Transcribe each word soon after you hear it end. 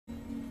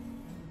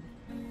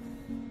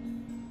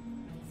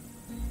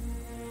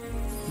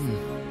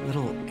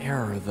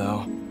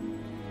though.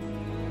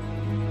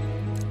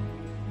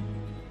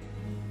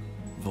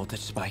 Voltage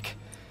spike.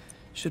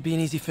 Should be an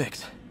easy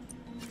fix.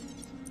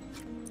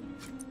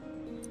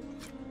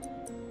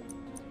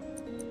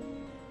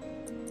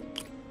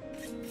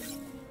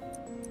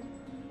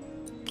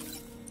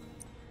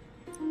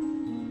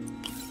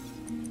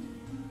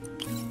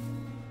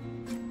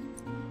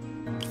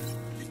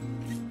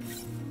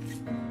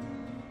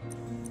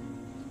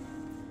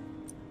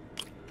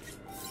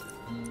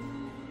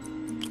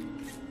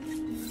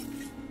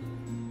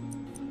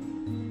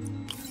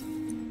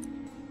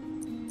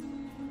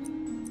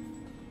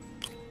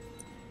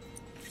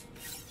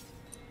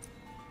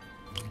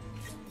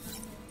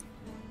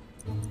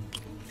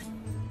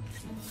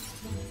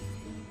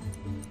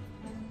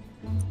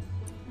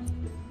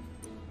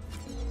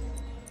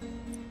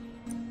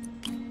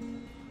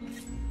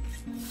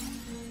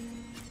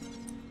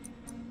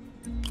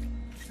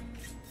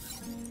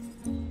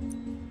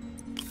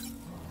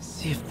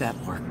 See if that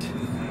worked.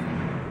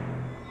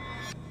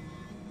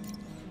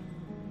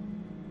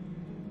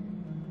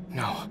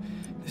 No,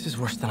 this is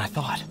worse than I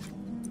thought.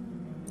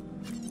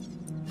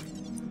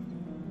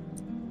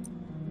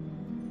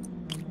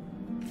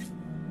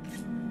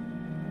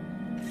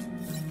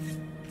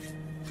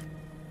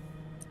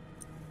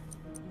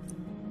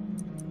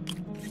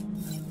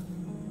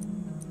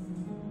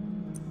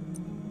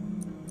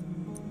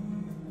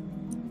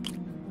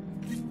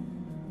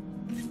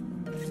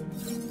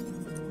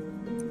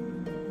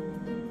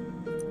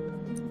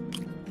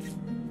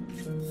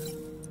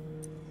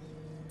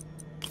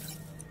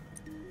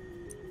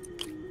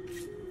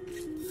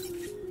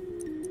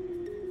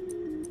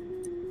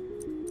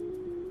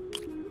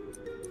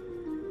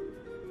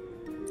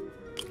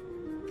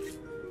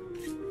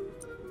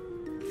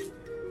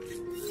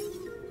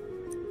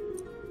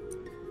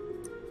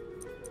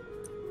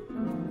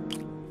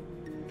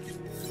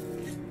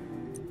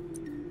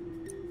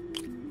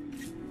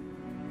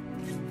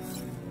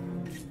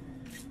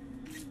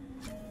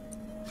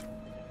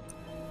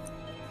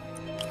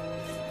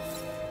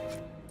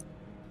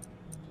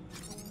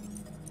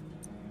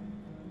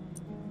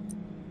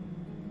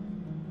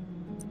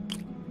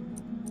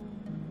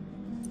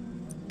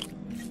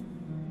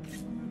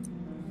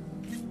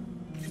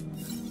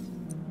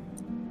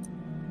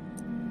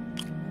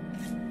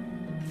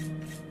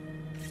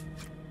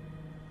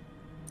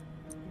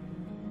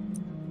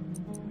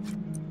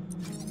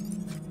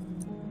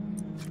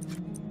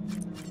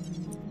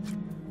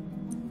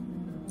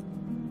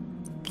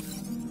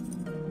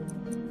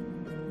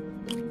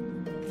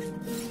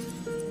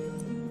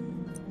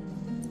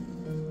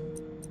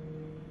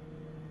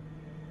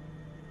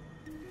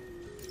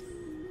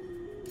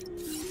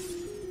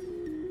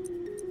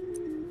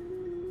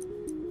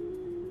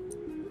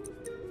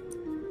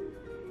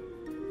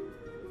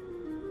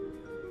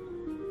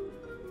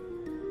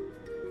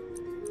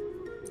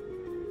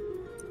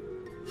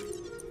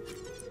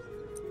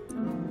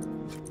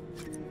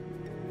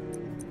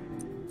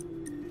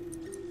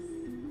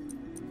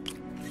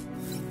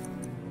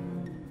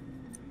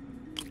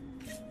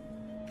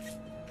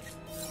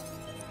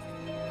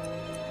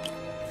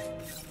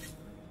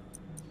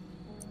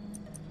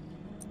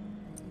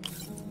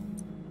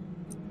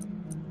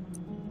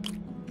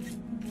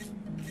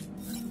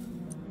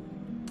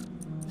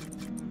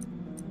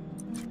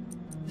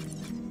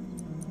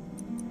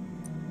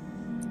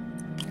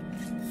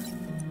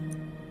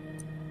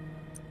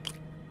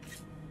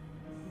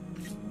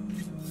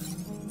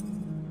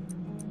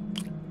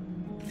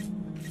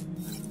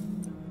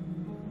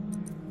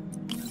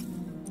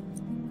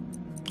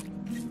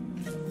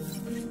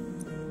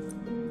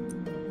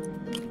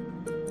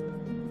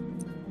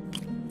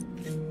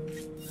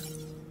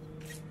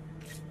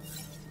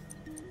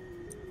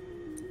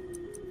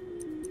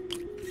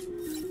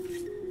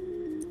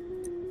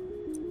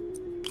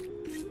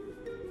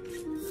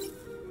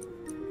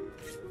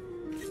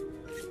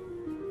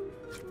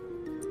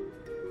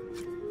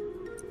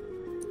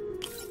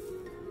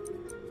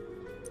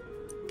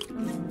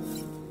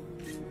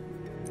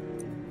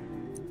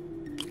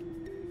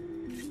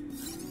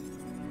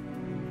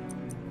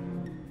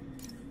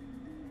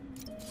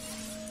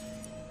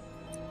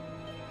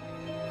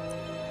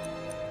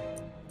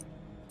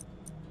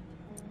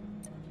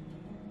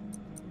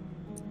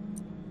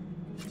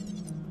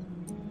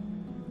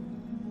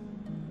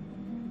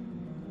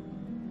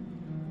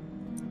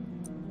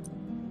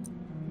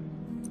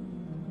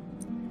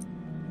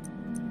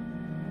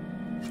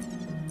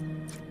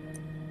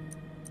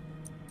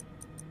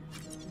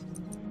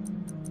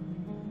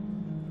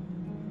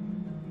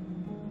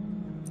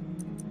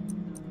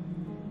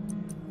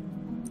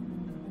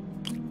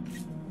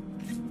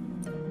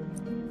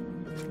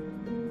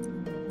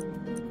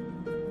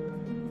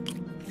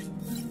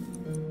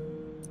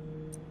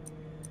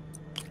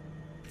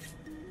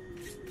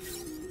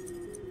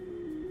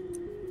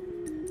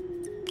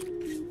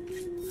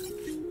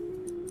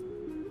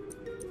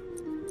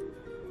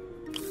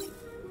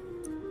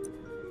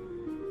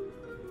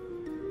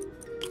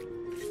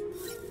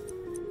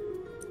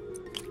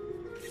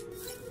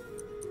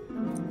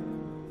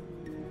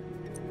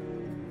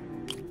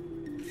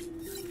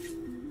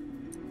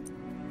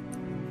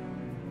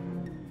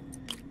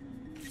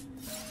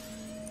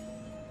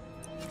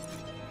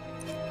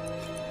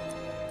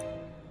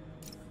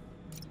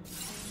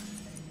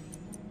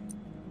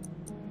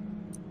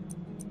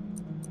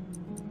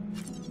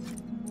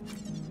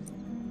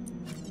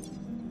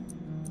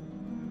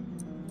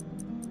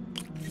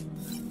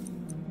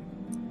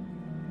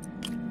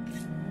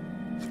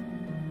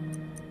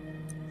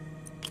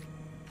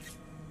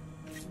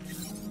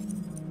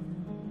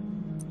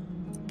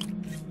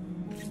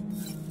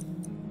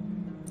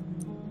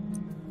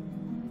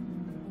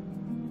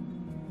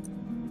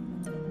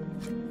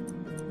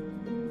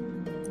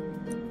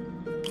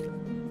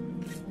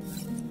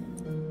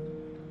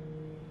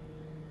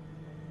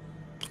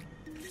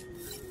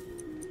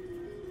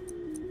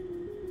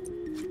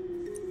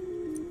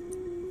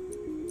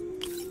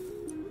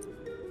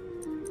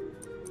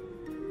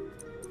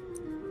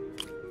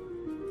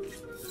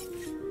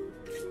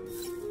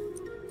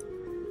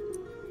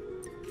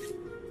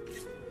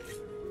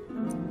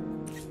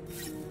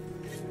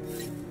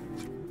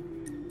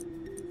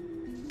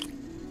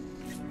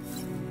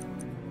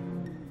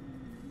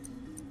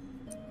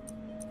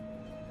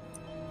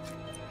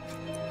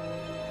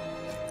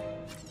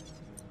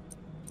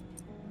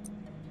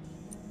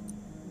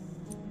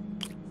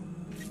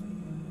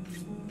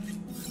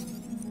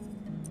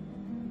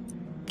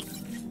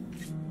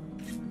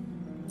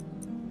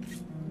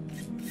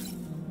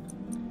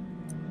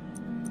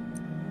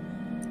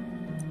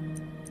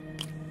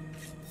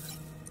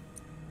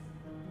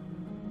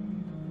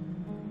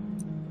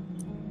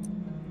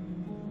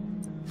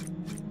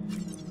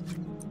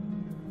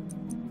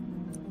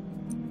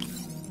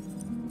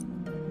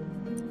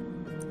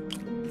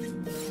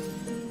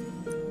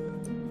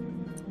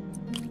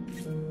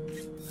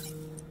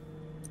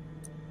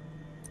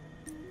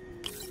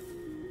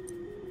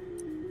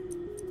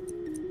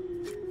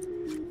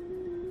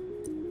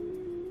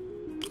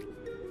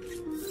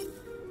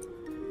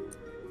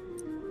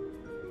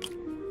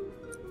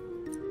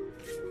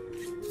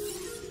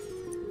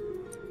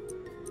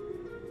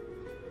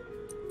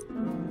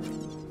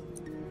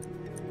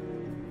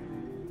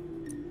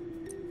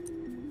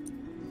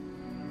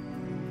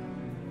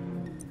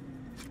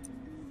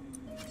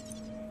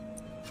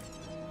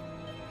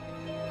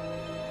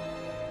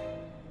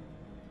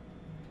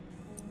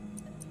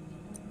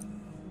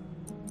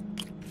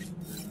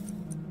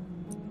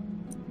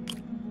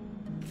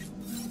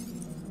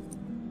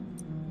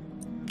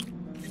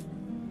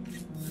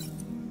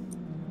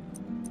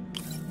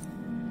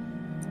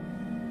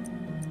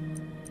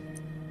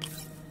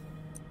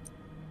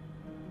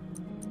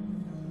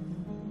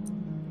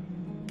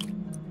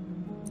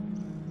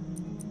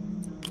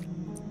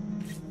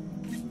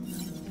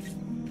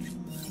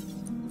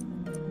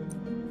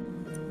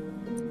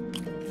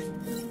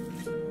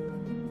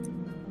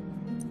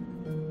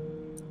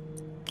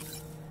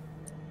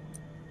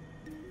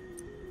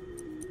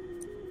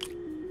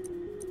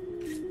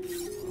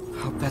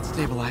 That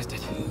stabilized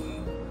it.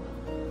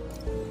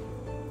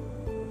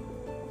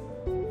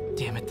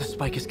 Damn it, the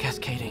spike is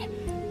cascading.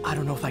 I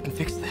don't know if I can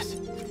fix this.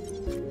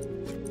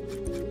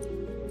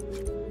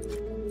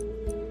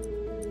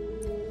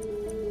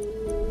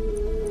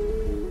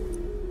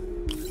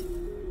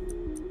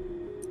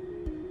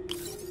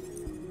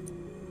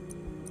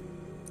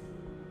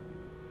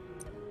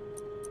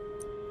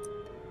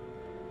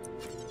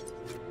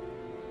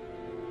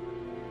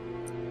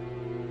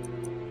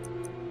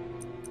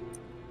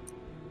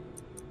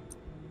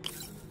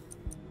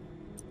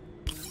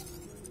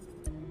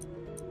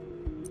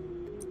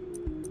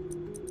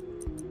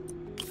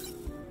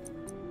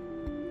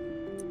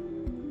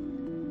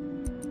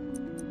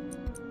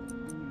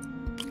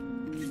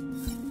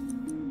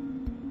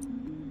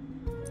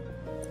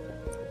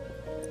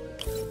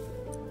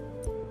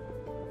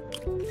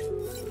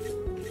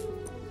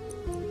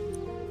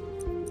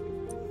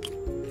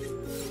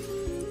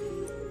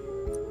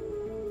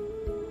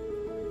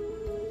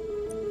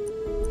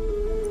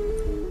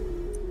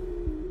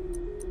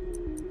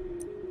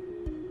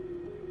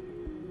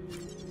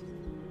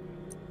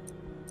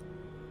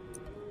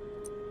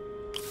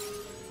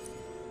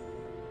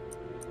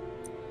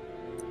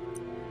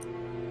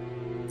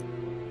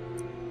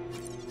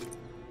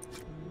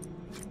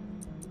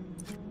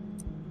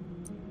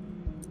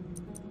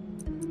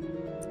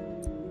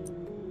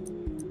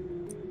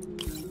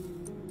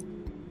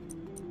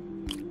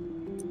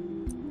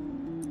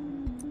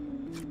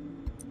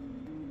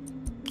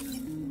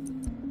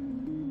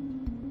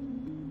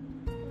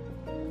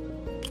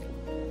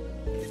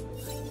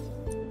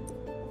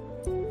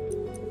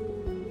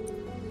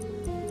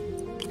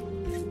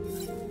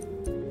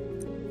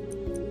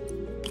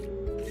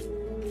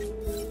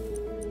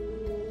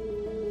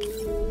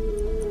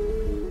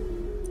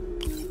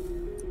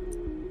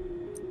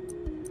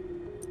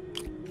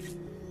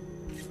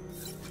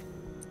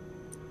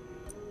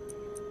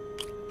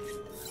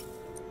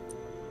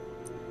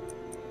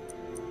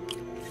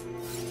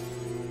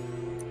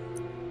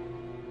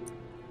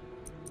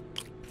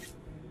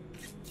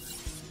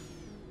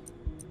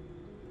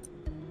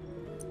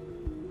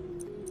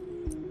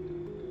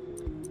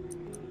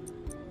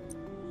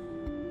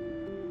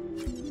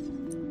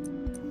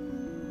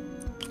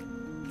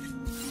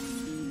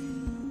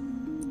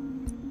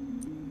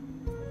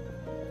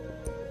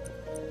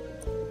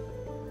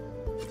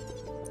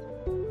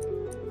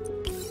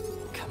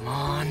 Come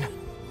on.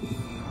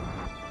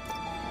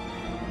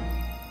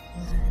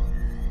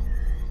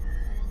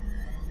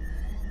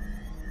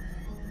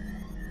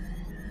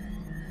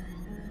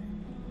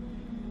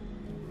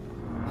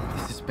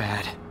 This is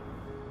bad.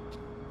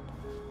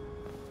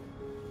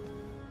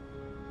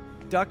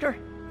 Doctor?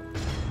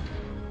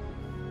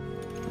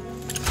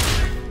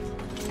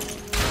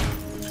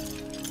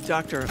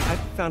 Doctor, I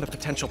found a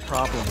potential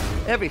problem.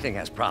 Everything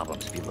has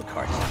problems if you look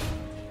hard enough.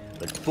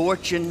 But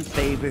fortune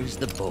favors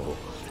the bold.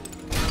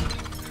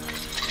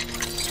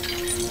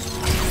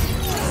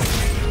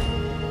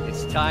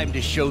 It's time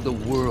to show the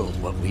world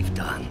what we've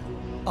done.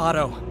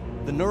 Otto,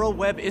 the neural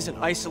web isn't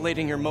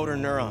isolating your motor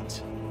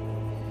neurons.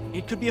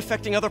 It could be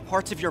affecting other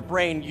parts of your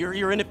brain,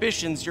 your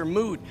inhibitions, your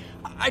mood.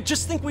 I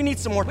just think we need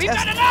some more We've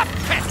tests. got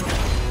enough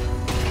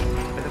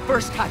testing! For the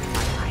first time in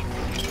my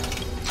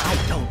life,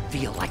 I don't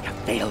feel like a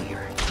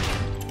failure.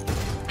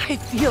 I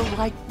feel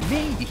like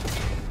me.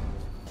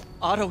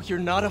 Otto, you're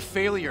not a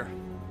failure.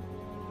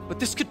 But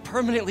this could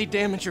permanently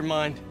damage your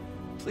mind.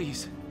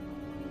 Please.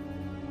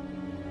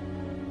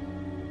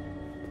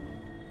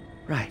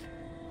 Right.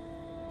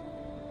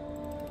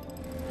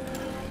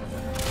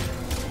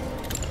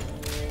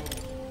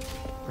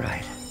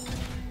 Right.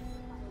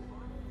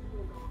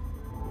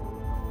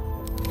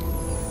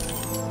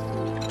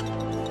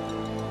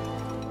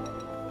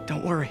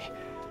 Don't worry.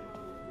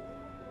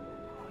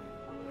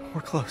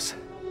 We're close.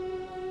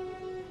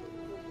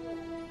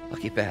 I'll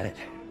keep at it.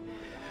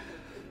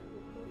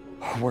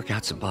 I'll work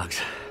out some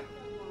bugs.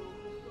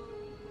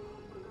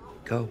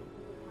 Go.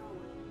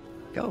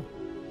 Go.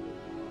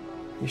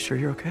 You sure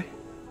you're okay?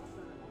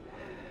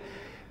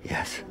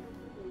 Yes.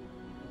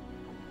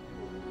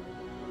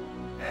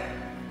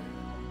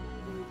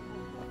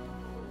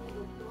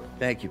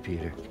 Thank you,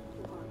 Peter.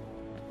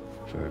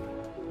 For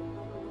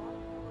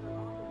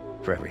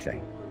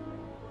everything.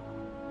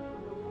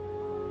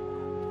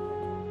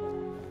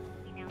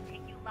 We now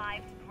take you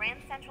live to Grand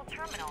Central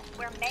Terminal,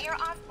 where Mayor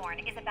Osborne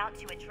is about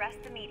to address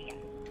the media.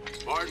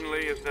 Martin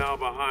Lee is now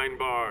behind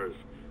bars.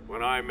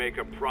 When I make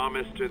a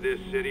promise to this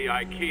city,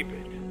 I keep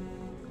it.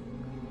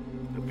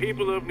 The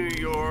people of New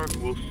York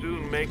will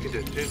soon make a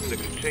decision that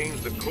could change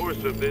the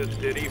course of this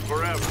city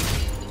forever.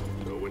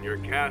 So when you're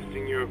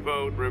casting your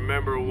vote,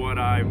 remember what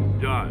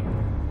I've done.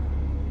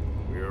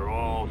 We're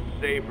all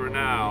safer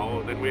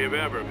now than we have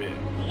ever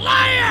been.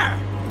 Liar!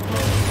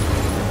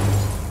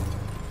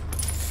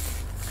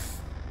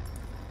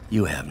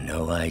 You have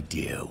no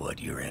idea what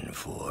you're in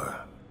for.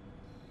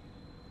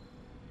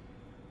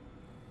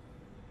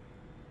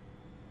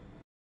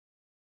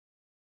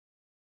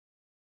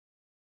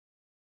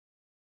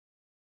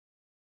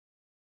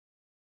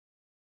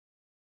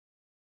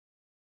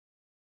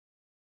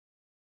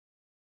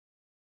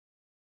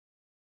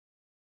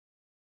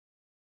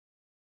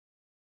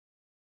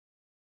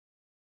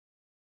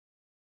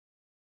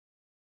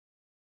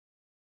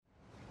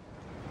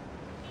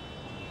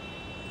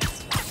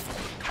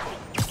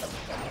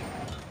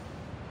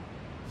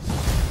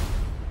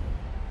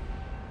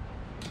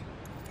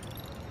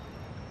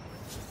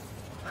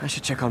 I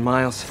should check on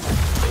Miles.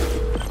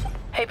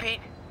 Hey,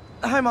 Pete.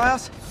 Hi,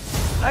 Miles.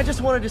 I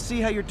just wanted to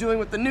see how you're doing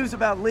with the news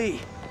about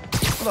Lee.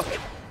 Look,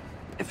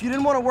 if you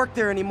didn't want to work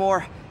there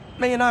anymore,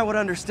 May and I would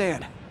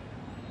understand.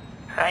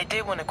 I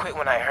did want to quit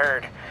when I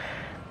heard.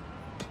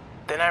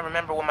 Then I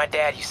remember what my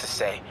dad used to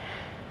say.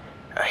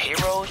 A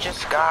hero is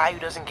just a guy who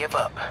doesn't give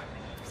up.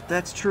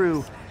 That's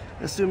true,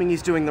 assuming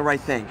he's doing the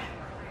right thing.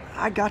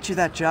 I got you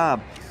that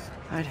job.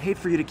 I'd hate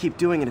for you to keep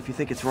doing it if you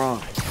think it's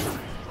wrong.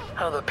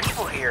 Oh, the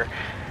people here...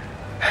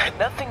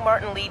 Nothing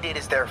Martin Lee did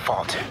is their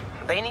fault.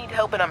 They need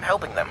help and I'm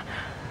helping them.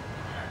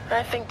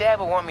 I think Dad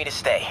would want me to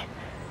stay.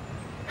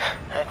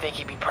 I think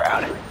he'd be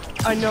proud.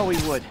 I know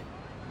he would.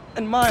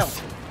 And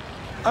Miles,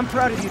 I'm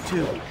proud of you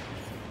too.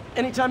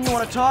 Anytime you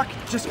want to talk,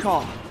 just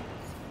call.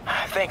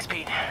 Thanks,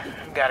 Pete.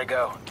 Gotta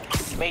go.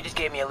 May just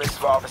gave me a list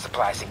of all the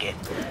supplies to get.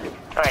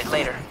 Alright,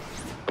 later.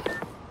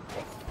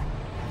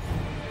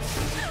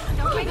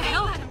 Don't get the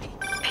hell out of me.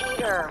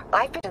 Peter,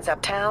 I've been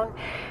uptown.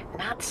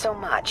 Not so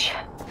much.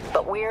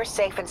 But we're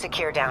safe and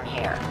secure down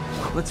here.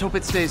 Let's hope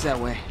it stays that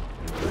way.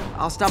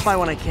 I'll stop by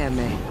when I can,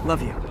 May.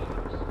 Love you.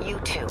 You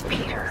too,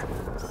 Peter.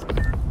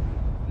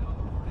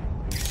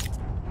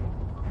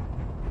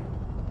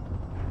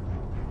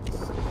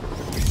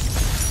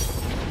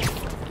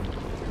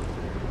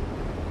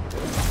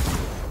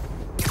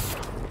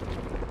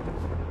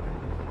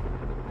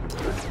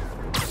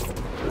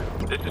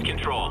 This is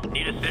Control.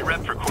 Need a sit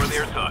rep for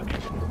Corlear's Hook.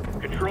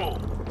 Control,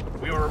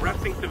 we are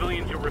arresting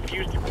civilians who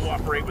refuse to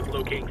cooperate with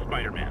locating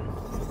Spider-Man.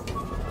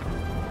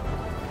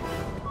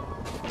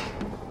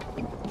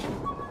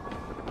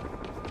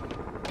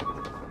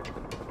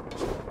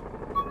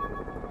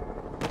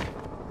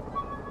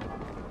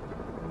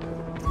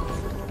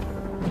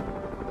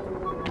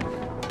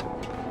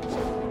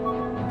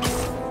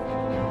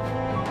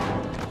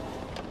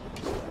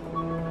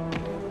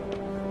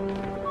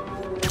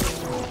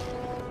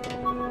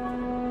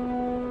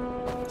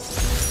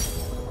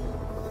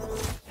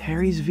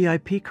 Harry's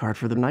VIP card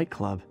for the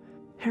nightclub.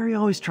 Harry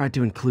always tried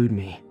to include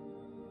me.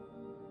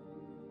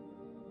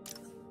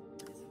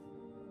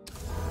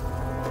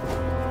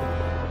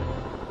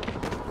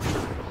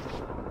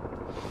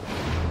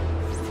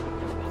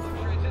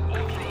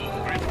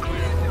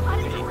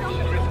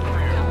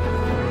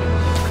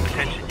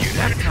 Attention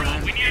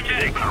unit. We need a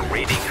medic. Our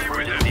rating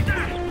emergency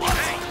police block.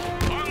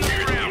 On the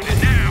ground and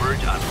now.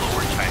 Merge on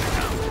Lower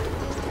Chinatown.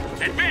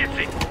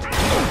 Advancing.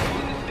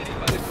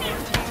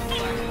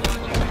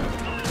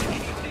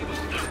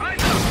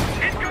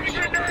 Incoming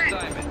grenade!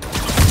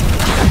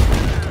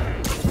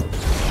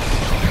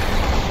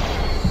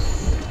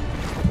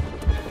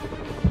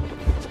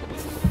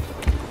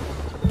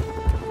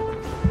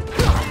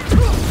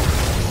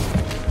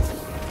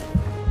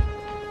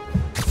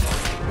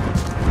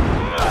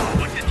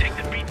 What's it take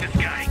to beat this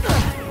guy?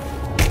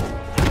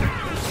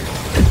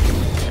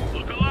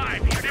 Look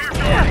alive! He's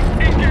airborne!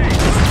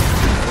 Engage!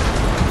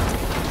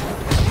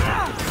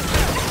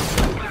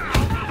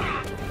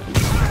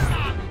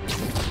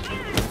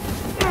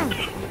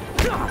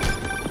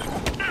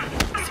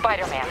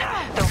 Spider-Man,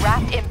 the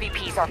Raft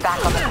MVPs are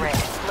back on the grid,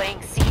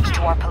 laying siege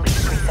to our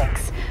police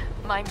precincts.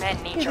 My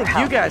men need your think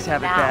help. you guys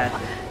have it now. bad. All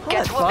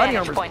Get that to a body vantage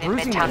armor's point in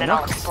bruising Midtown my and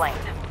I'll knuckles. explain.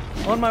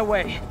 On my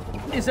way.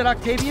 Is it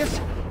Octavius?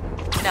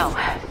 No,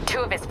 2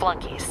 of his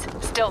flunkies.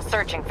 Still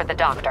searching for the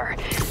doctor.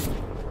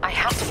 I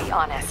have to be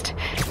honest.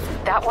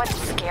 That one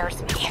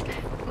scares me.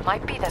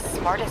 Might be the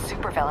smartest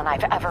supervillain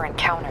I've ever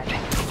encountered.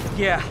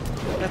 Yeah,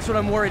 that's what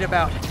I'm worried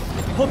about.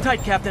 Hold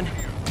tight, Captain.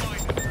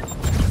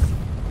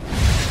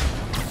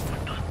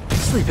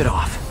 Sleep it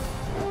off.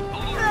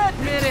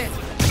 Admit it!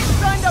 You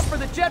signed up for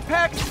the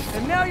jetpack,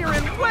 and now you're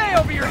in way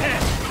over your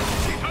head!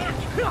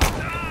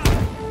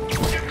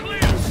 You're clear!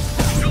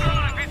 Come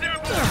on, he's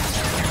airborne!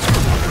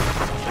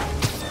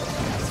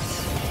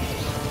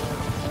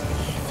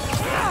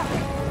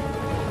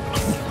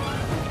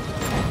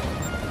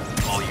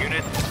 All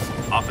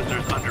units,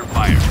 officers under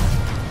fire.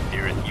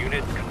 Nearest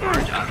units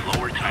converge on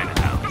Lower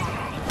Chinatown.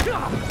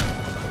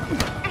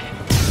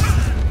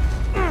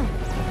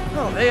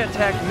 Oh, they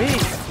attacked me,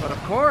 but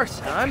of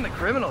course, I'm the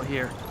criminal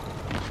here.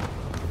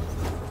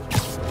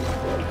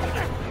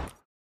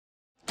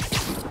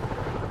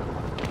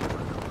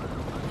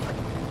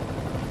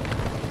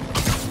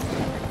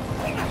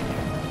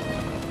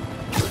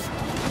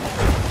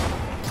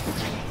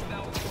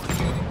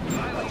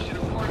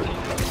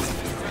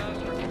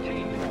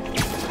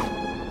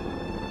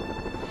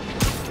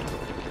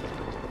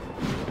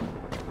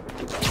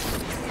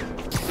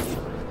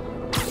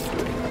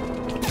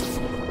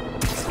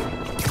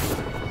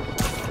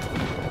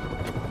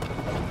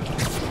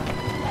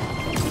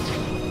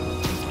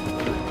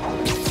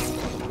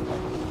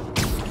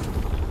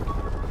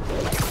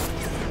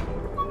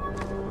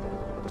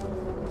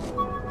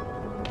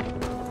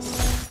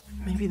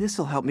 Maybe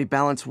this'll help me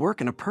balance work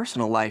and a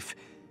personal life.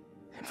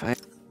 If I...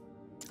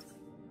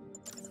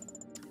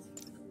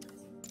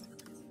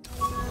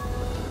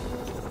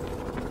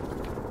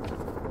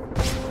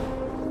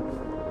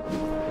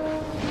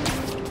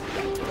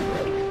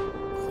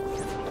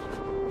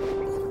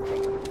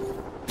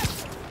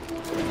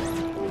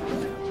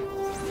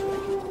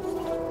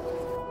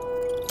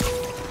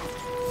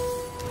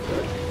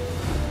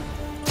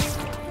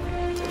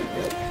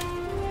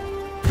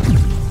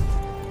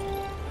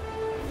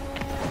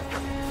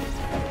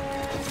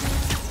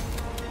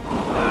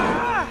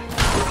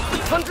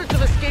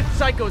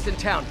 psychos in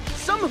town.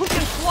 Some who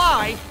can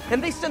fly,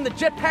 and they send the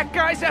jetpack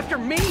guys after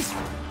me?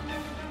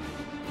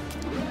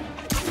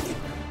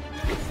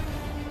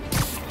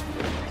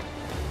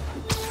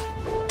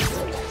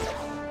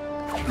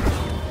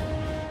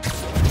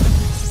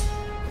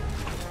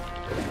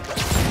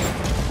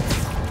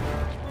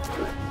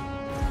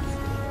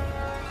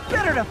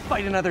 Better to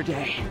fight another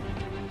day.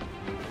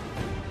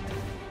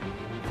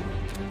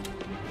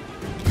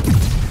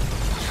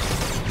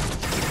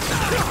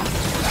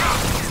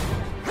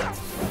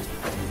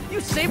 You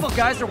Sable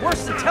guys are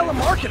worse than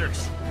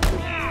telemarketers.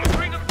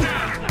 Bring them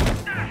down!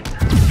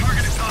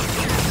 Target is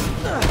hostile.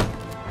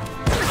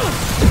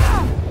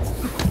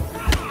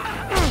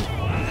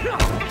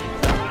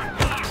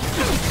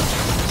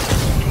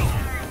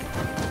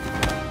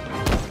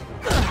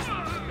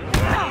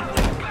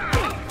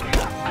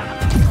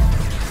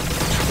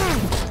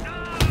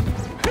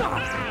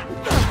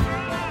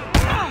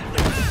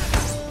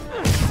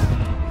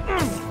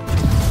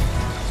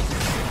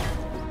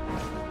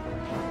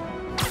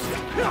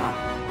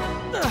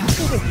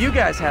 You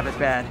guys have it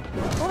bad.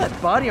 All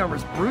that body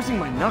armor's bruising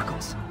my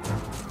knuckles.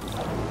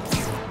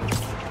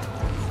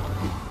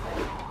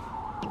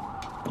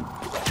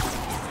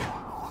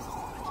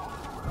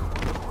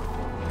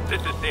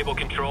 This is Sable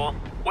Control.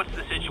 What's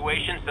the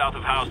situation south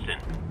of Houston?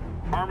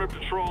 Armored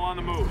patrol on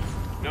the move.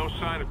 No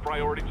sign of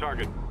priority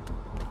target.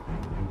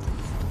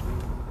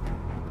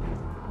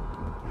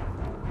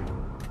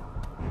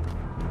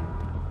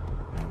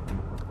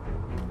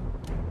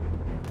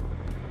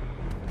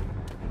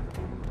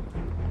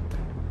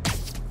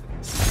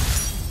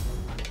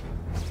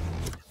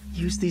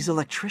 Used these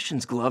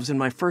electrician's gloves in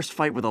my first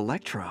fight with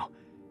Electro.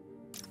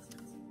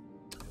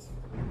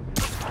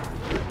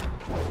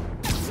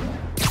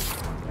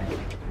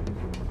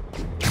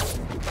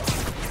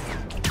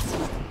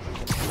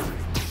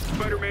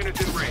 Spider-Man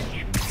is in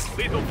range.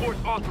 Lethal force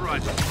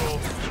authorized, Control.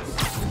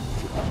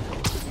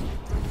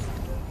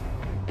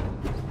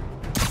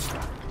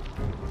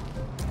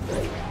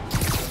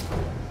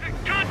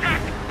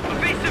 Contact!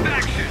 Evasive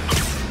action!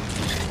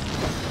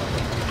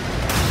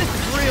 This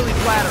is really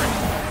flattering.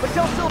 But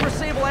tell Silver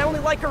Sable I only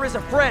like her as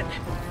a friend.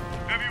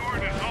 Heavy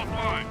ordnance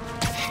offline.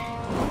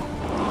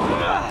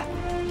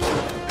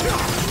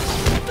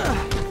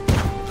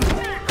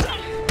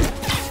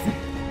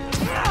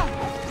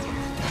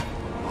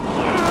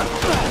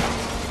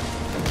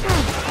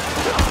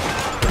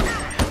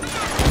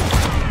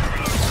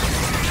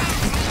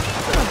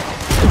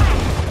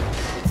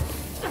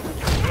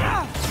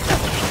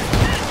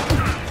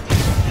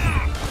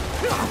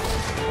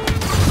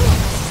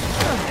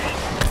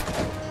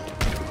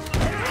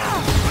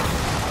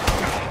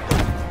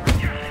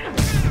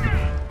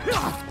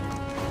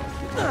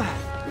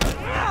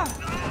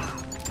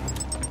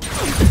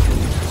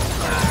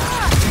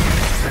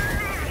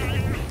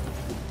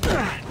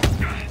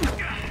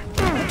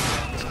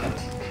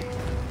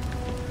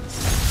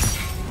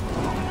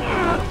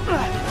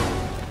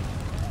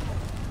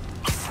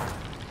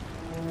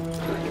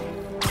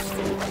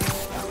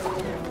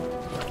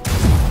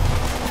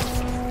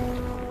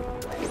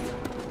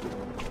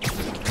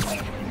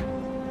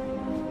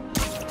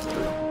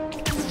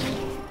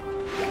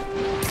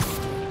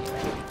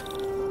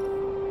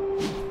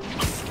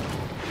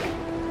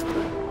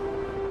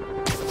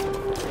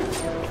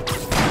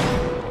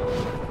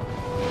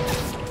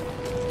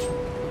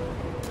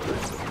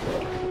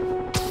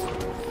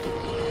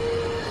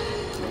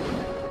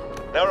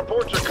 Now,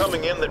 reports are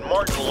coming in that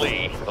Martin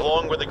Lee,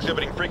 along with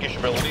exhibiting freakish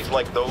abilities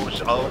like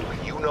those of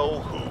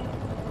you-know-who,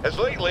 has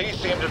lately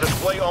seemed to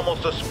display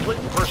almost a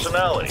split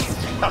personality.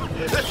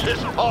 This is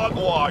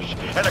hogwash,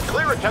 and a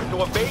clear attempt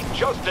to evade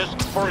justice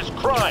for his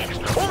crimes.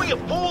 Only a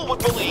fool would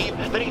believe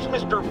that he's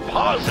Mr.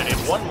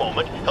 Positive one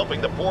moment,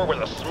 helping the poor with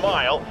a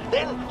smile,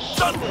 then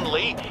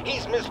suddenly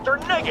he's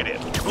Mr.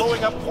 Negative,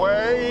 blowing up,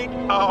 wait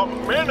a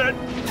minute,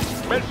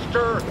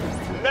 Mr.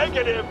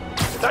 Negative.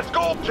 That's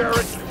gold,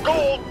 Jared.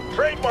 Gold.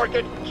 Trademark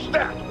it.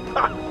 Stat.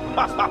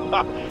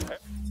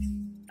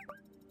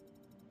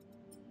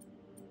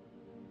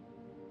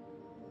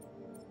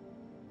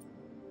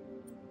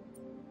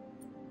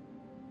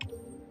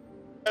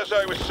 As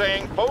I was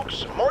saying,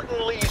 folks,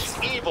 Martin Lee's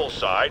evil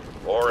side,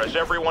 or as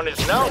everyone is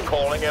now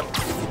calling him,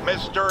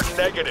 Mr.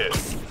 Negative,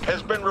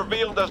 has been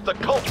revealed as the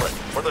culprit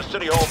for the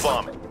City Hall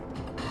bombing.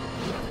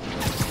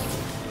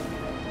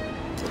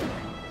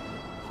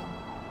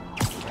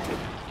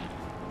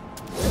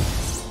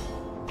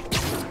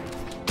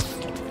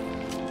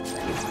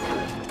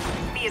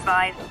 Be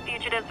advised,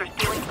 fugitives are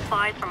stealing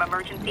supplies from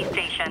emergency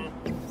stations.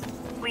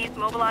 Please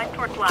mobilize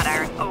toward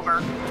Flatiron.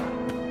 Over.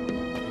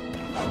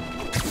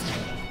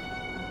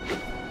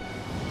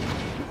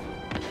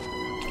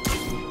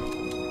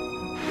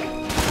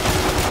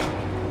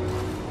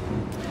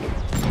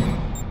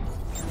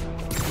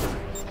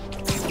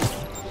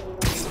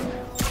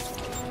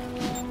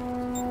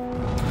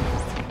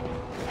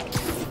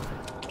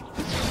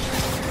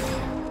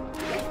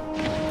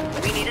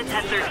 We need a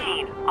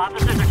 1013.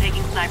 Officers are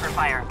taking sniper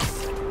fire.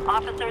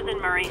 Officers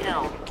in Murray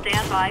Hill,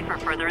 stand by for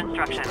further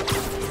instructions.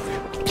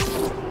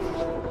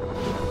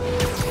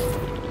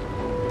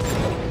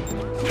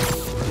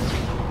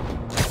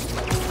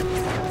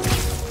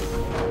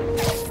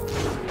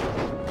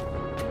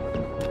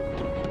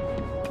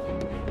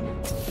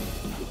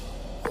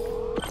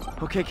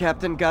 Okay,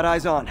 Captain, got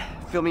eyes on.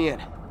 Fill me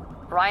in.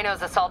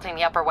 Rhino's assaulting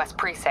the Upper West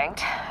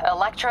Precinct.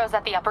 Electro's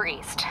at the Upper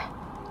East.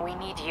 We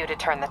need you to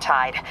turn the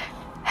tide.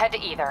 Head to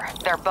either.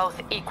 They're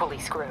both equally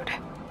screwed.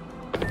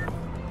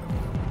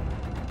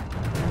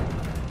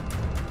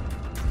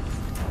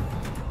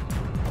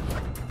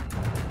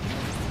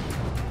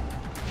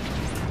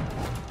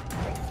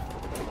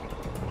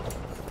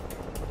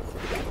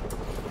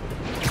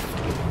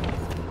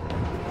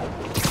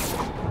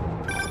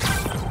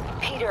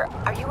 Peter,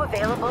 are you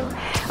available?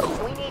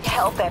 We need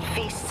help at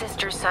Feast's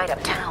sister's site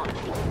uptown.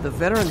 The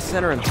Veterans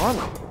Center in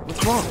Harlem.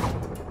 What's wrong?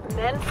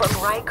 Men from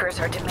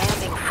Rikers are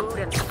demanding food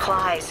and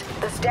supplies.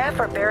 The staff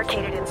are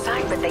barricaded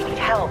inside, but they need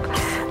help.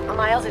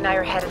 Miles and I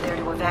are headed there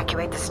to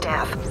evacuate the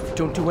staff.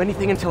 Don't do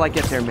anything until I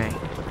get there, May.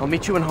 I'll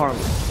meet you in Harlem.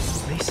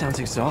 May sounds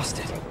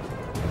exhausted.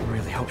 I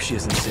really hope she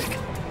isn't sick.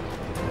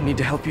 I need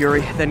to help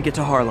Yuri, then get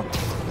to Harlem.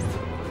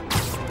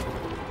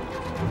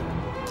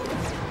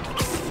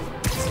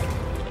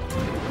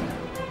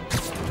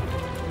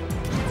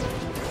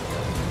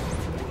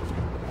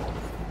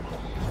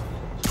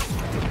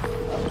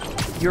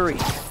 Yuri,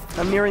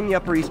 I'm nearing the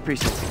Upper East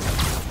Precinct.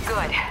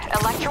 Good.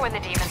 Electro and the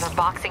demons are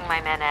boxing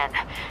my men in.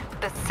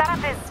 The setup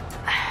is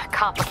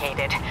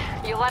complicated.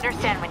 You'll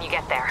understand when you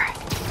get there.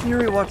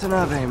 Yuri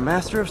Watanabe,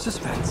 master of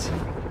suspense.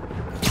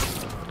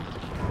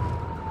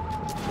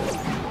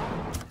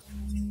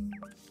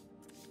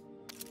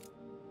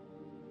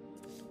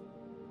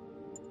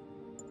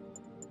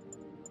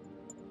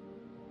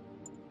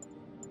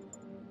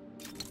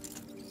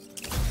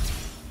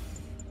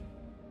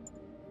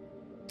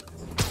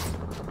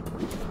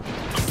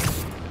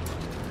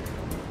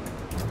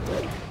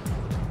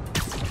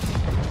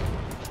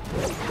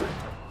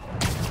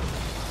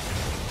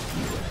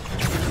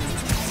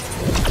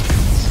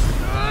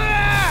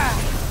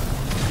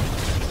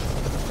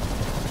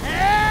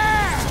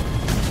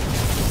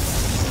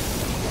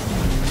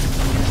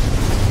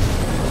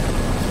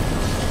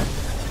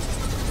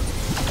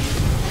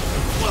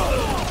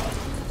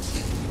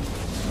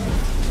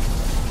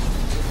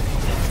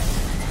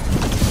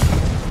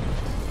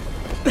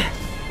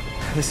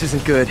 This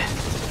isn't good.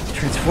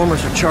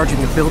 Transformers are charging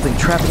the building,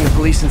 trapping the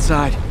police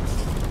inside.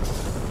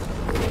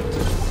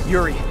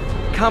 Yuri,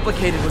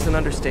 complicated was an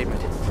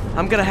understatement.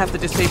 I'm gonna have to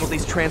disable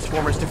these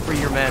transformers to free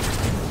your men.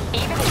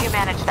 Even if you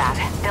manage that,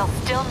 they'll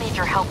still need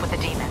your help with the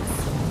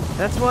demons.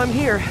 That's why I'm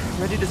here,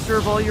 ready to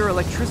serve all your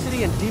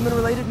electricity and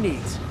demon-related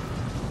needs.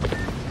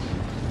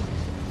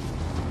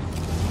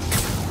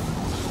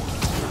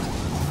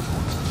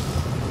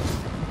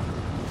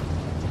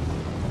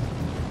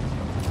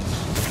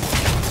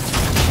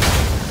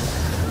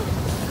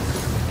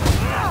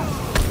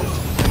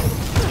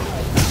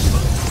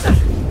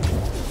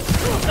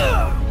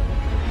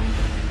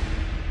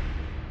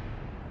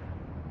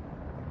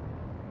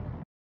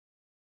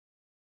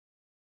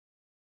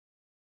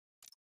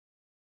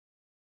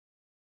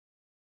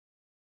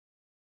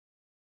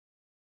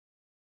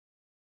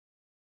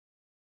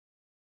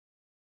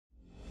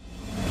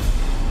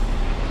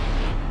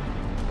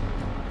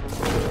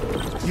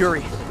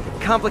 Yuri,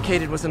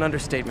 complicated was an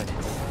understatement.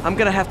 I'm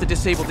gonna have to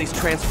disable these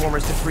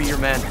transformers to free your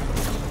men.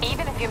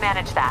 Even if you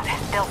manage that,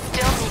 they'll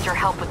still need your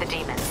help with the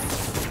demons.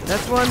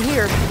 That's why I'm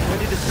here,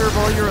 ready to serve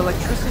all your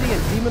electricity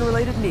and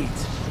demon-related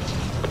needs.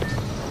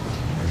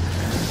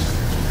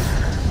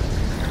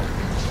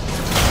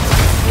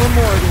 One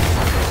more of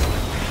these.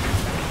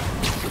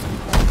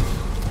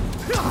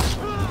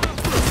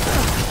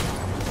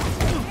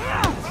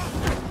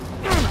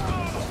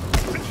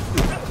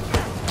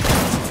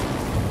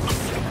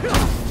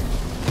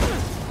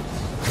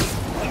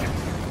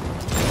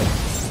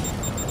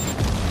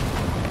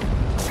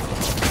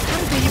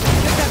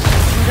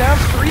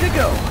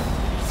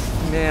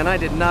 Man, I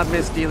did not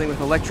miss dealing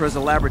with Electro's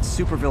elaborate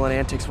supervillain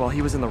antics while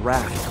he was in the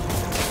raft.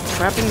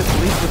 Trapping the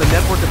police with a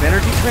network of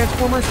energy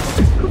transformers?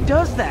 Who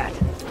does that?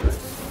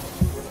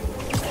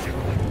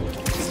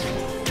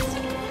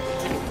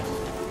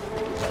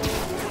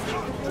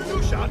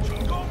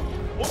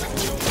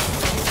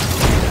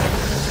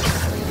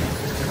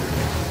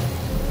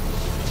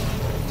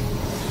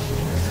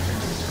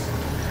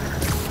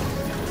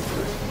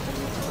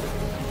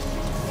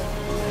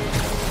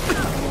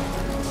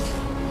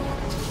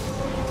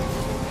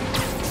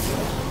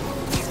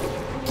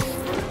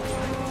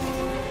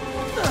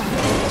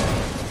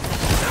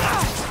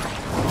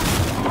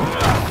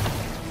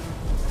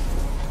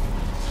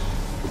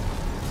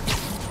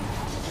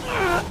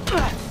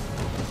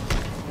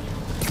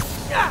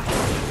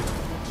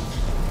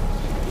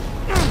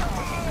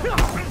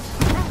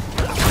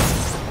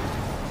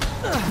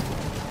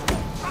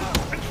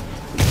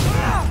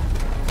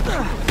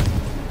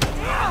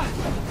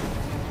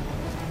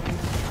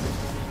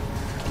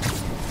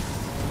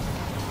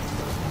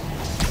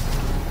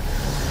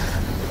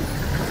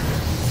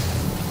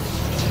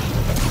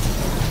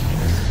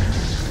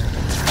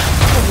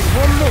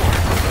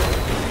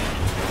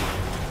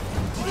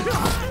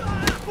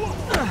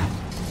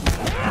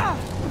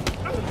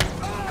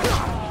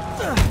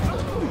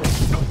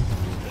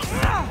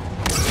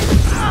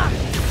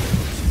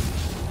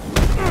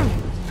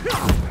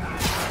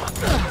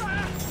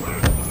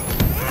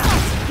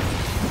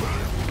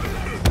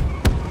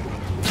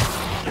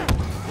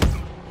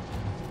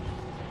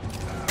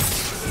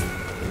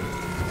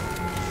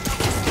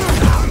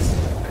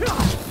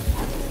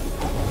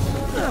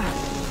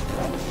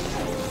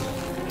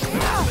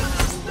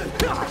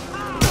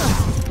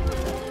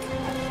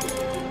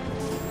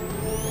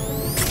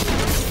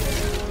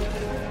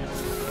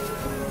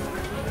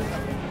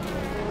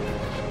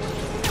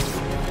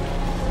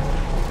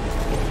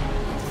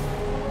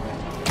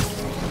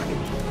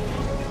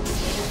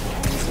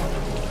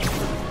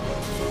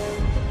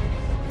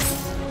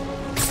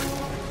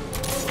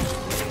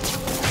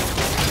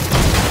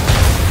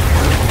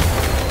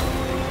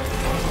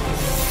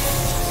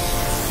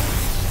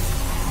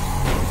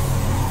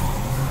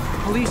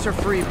 Anarchists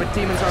are free, but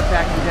demons aren't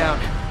backing down.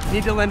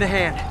 Need to lend a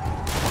hand.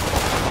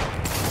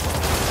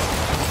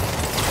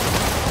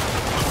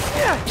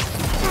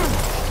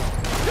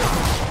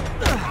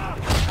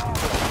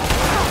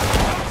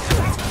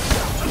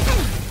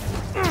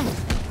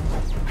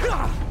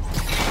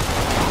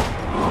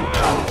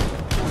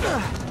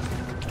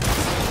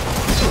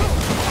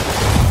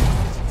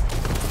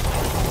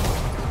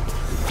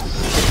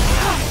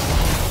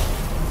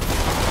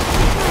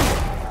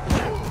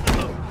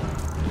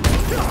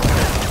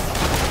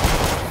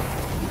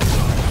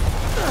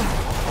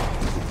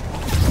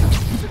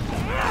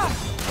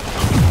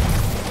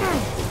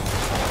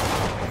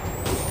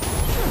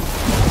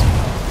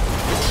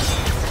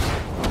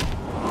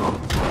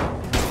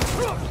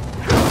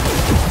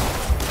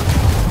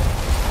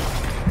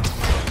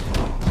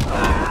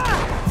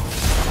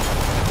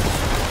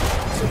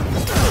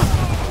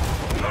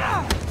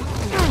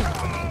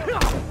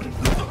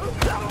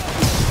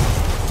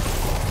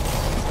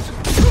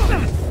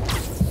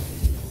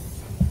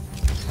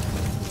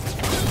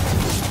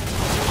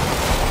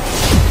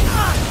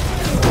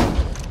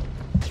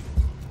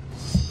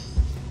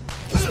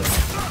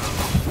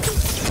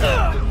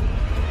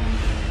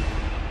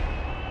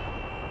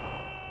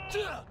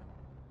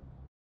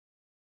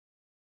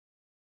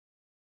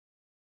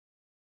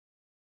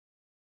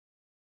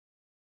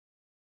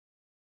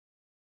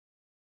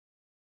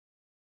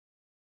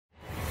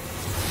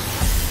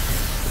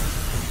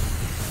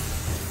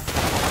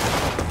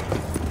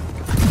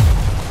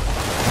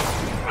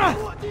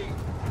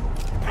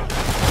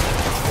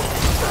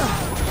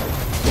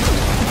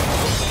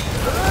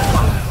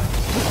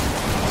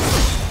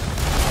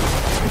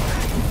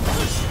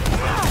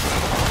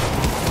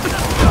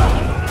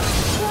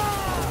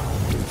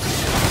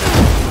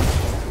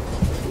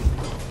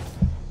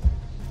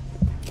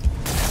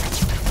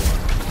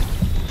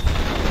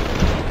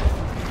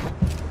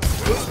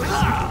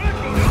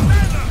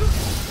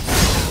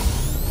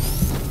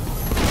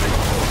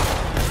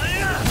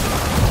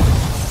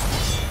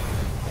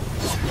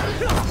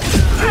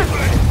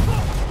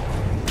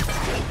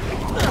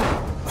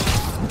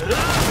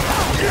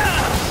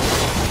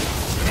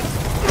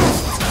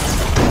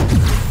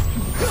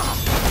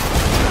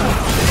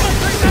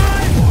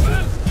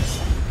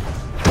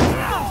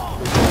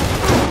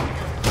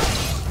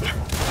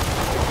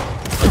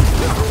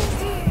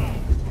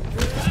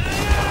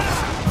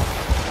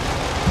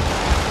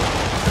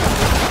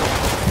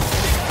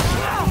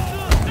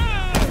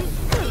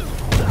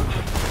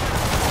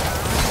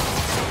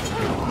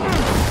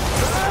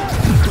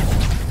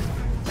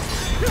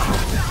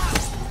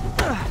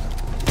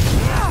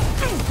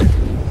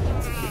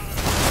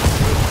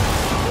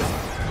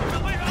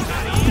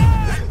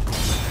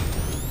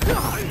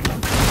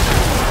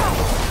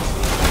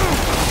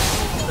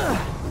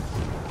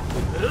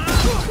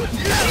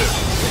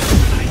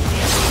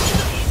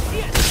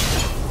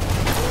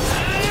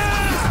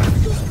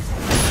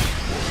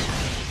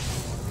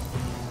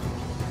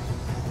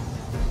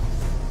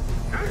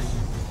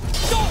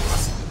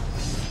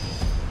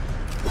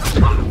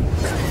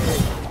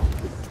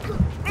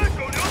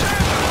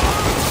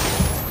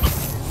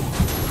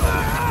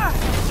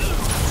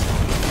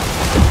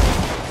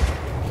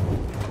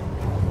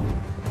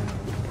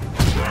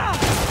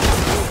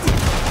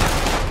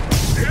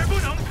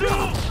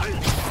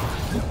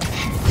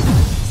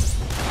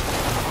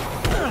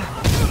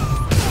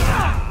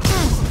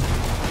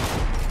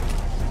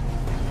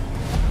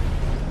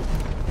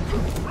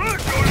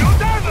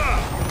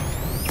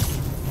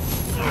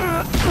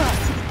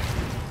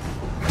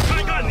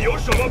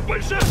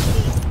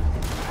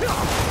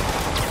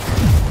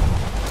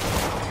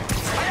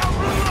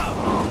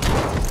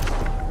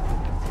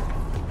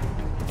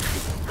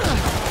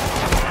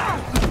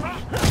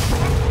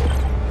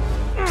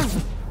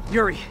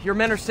 Yuri, your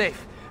men are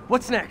safe.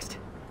 What's next?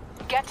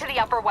 Get to the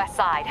Upper West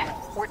Side.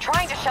 We're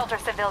trying to shelter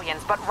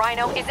civilians, but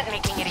Rhino isn't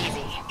making it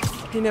easy.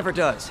 He never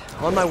does.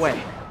 On my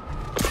way.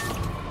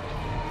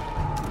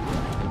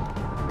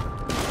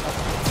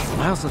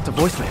 Miles left a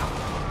voicemail.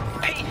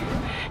 Pete!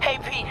 Hey,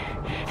 Pete!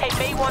 Hey,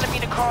 May wanted me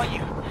to call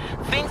you.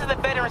 Things at the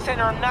Veteran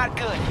Center are not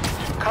good.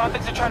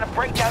 Convicts are trying to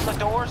break down the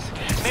doors.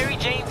 Mary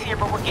Jane's here,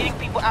 but we're getting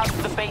people out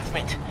to the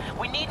basement.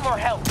 We need more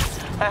help.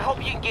 I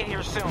hope you can get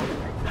here soon.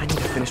 I need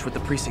to finish with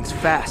the precincts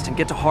fast and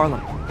get to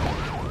Harlem.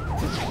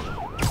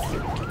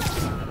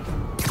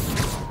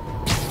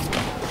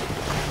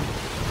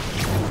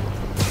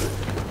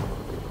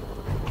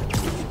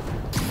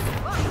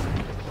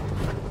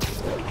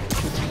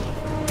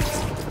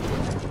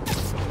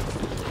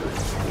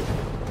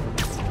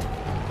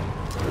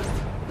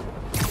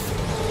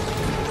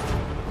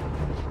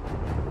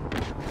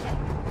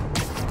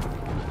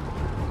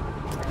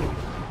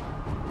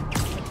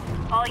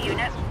 All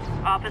units,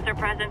 officer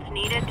presence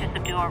needed to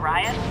subdue a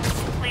riot.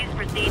 Please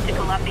proceed to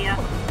Columbia.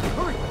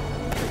 Hurry!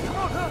 Come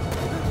on, huh?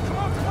 Come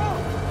on, come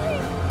on!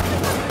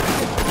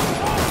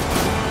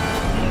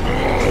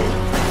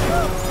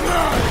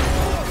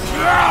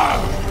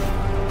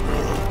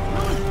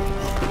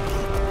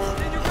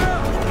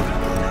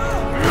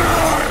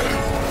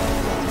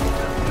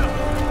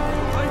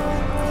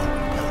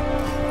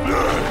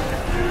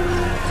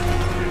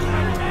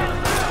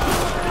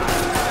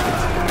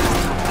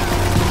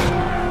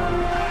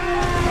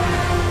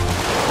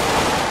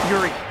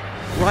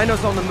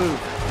 Rhino's on the move,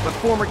 but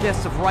former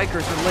guests of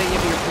Rikers are laying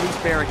into your police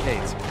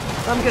barricades.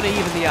 I'm gonna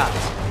even the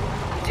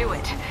odds. Do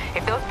it.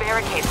 If those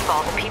barricades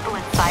fall, the people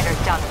inside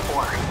are done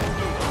for.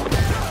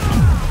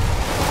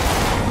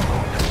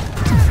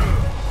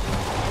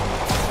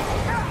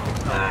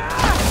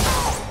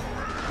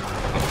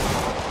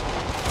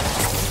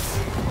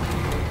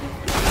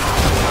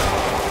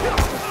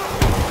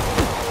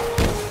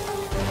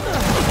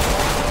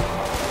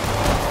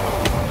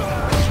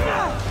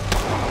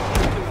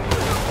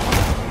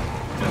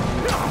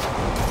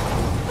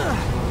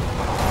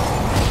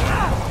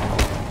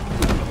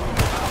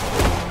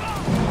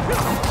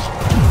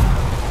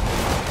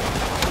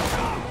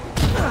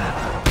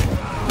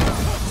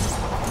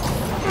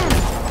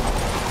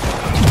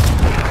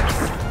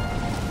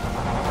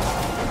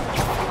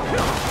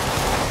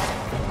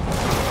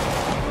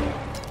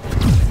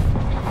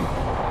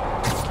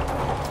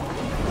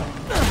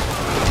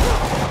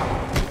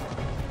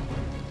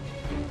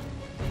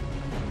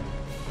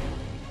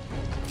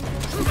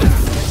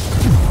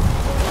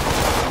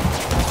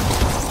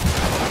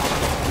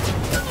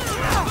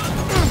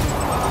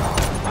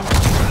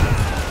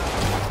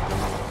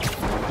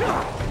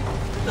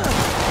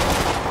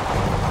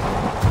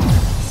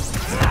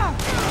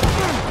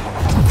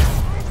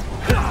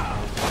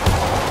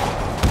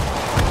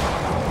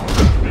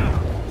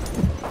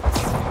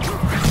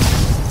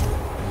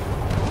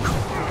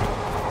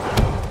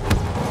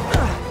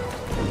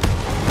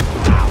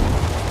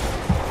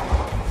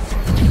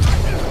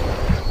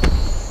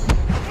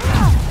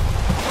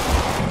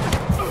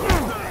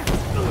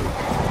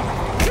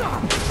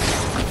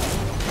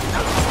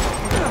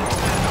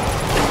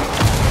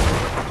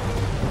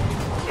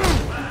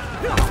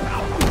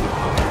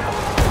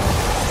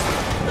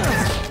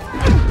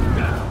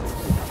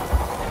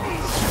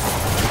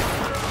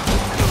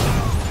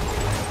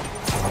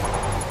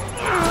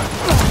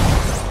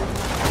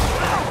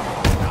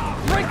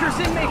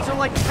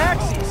 Like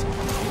taxis.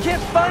 You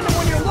can't find them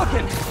when you're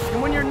looking,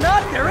 and when you're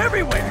not, they're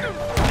everywhere.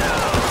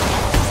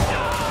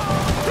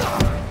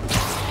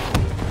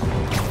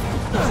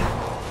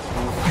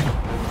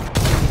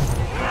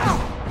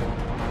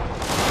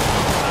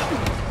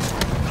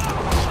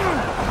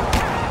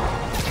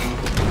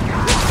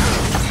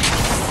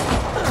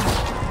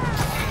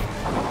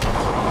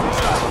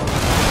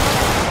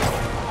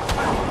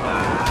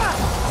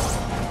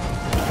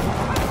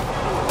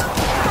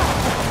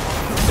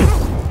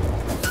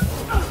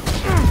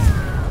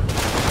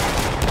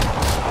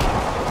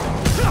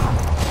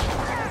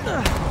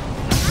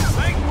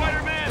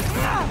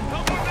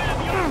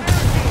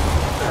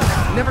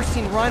 Never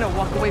seen Rhino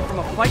walk away from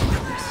a fight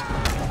like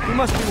this. He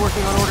must be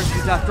working on orders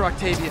from Dr.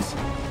 Octavius,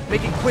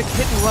 making quick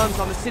hit and runs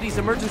on the city's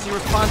emergency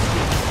response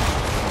team.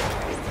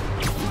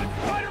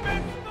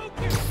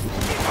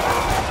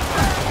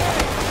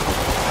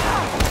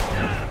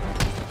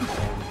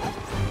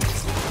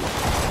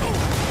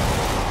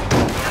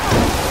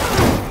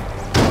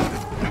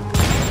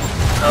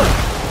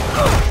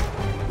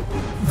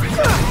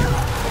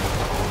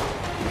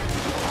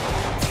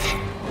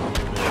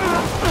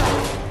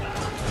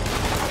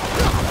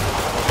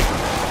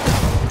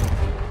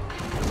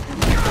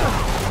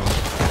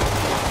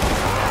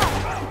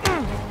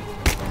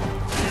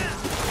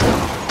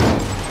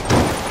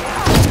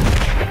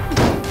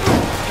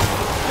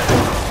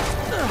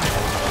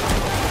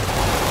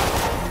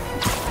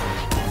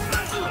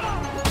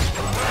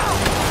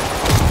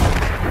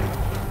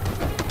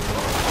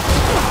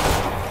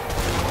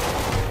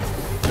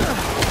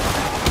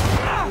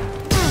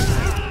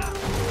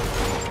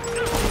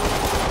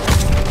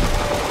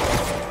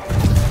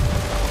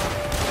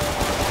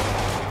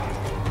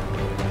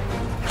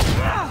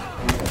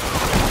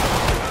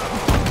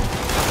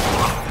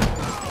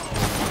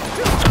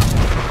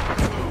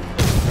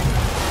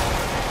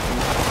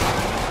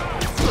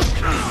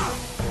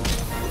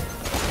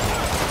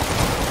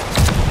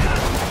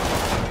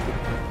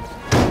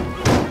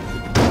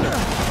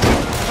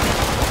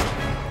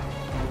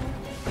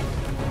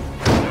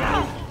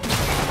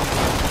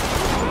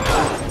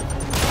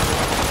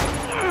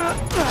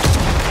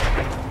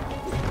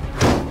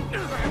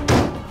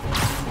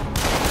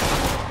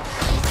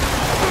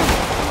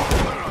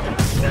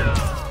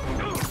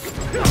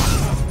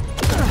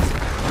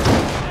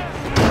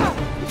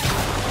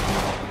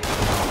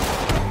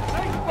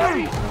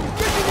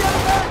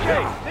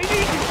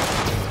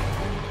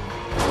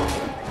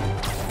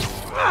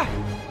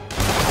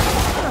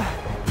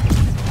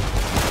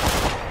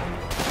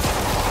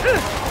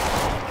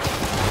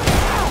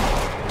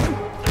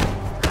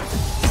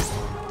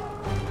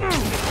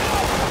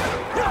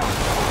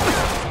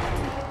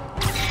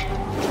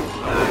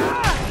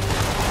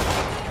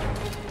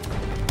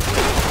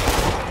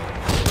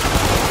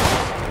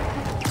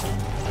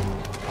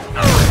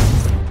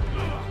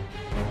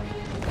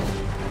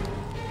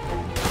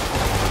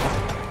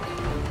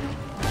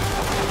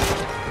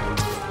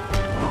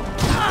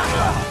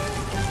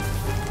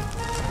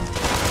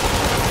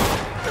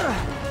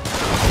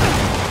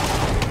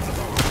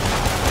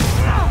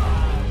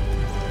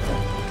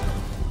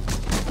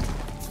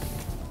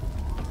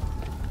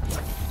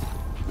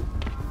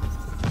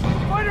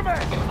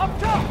 Spider-Man! Up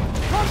top!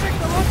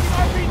 Convicts are launching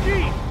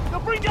RPGs! They'll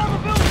bring down the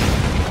building!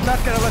 I'm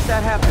not gonna let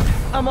that happen.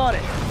 I'm on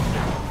it.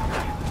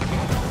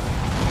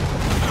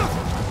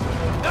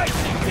 Nice to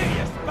see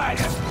you,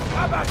 Spider!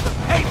 How about some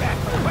payback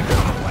for putting you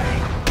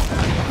away?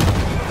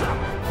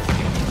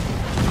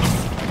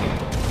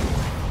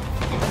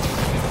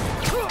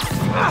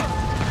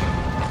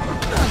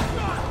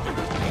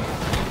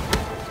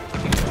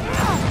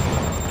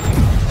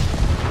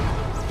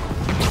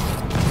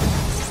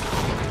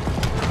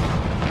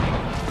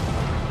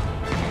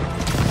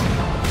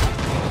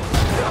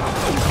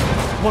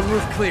 One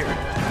roof clear.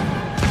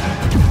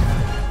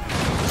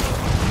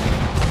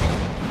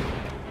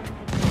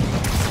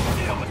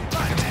 Deal with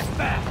Spider-Man's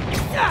back!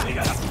 We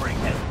gotta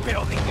bring this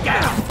building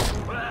down!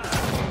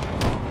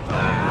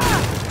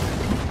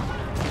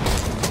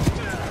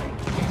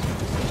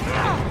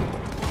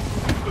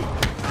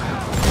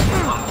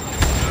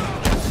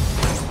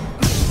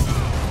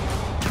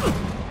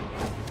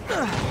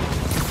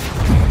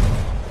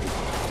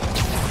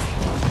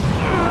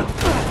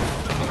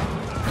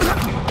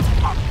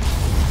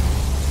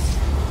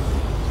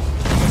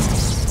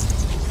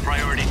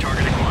 Priority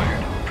target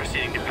acquired.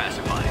 Proceeding to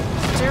pacify.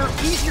 There are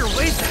easier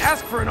ways to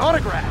ask for an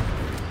autograph.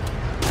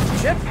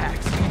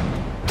 Jetpacks?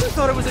 Who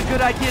thought it was a good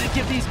idea to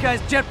give these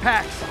guys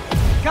jetpacks?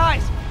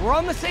 Guys, we're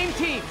on the same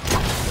team.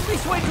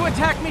 Please wait to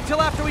attack me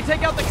till after we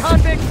take out the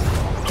convicts.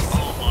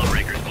 All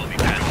lawbreakers will be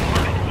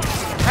pacified.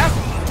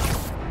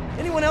 Pacified?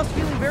 Anyone else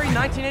feeling very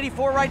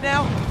 1984 right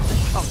now?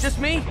 Oh, just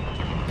me?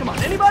 Come on,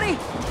 anybody?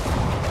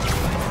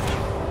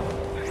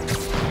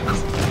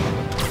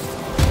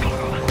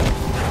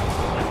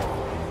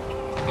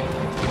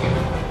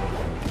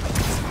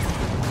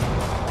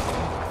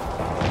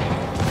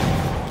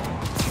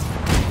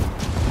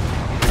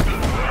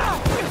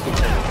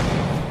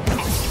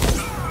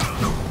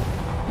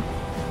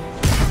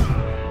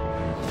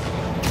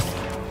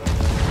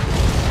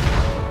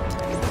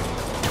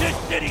 This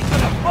city's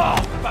gonna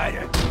fall,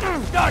 Spider!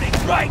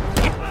 Starting right!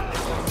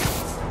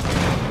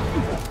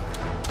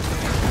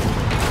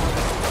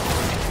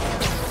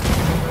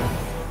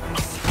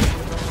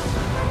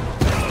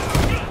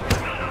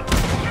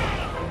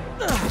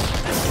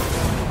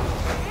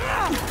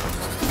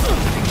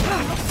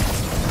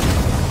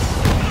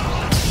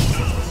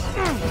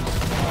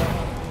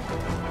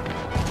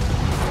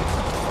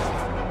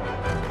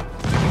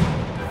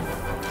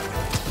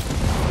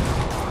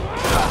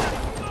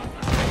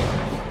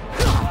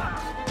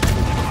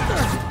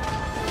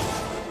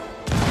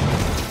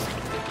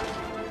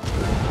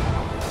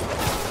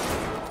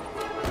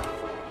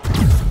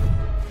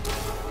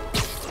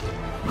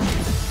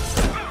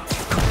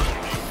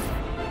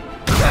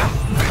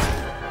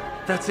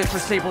 That's it for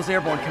Sable's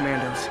airborne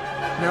commandos.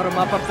 Now to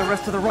mop up the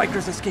rest of the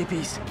Rikers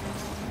escapees.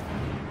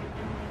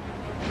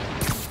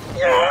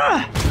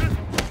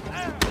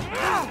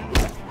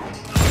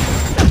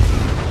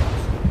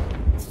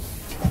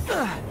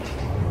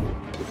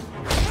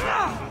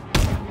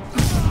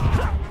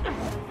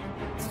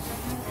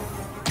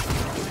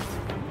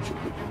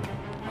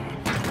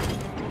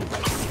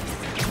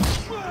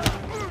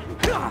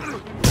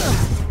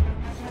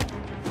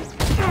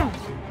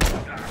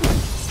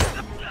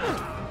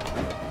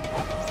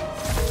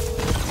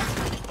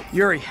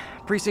 Yuri,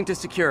 precinct is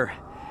secure.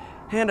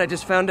 And I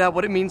just found out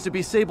what it means to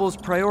be Sable's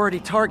priority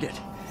target.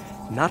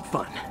 Not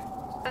fun.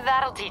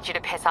 That'll teach you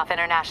to piss off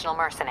international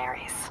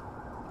mercenaries.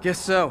 Guess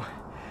so.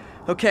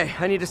 Okay,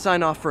 I need to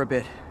sign off for a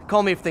bit.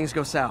 Call me if things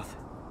go south.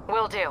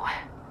 Will do.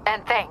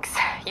 And thanks.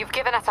 You've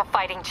given us a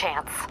fighting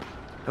chance.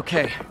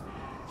 Okay.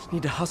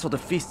 Need to hustle to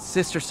Feast's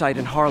sister site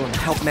in Harlem to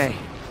help May.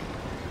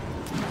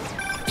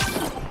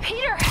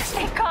 Peter!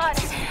 Thank God!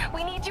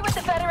 We need you at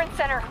the Veterans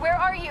Center. Where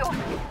are you?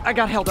 I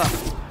got held up.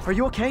 Are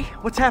you okay?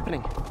 What's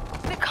happening?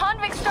 The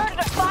convicts started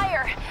a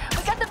fire.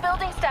 We got the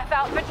building staff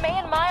out, but May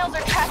and Miles are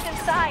trapped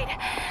inside.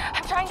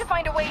 I'm trying to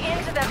find a way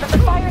into them, but the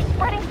fire's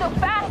spreading so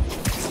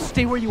fast.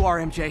 Stay where you are,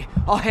 MJ.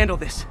 I'll handle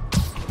this.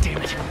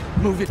 Damn it.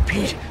 Move it,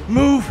 Pete.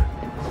 Move!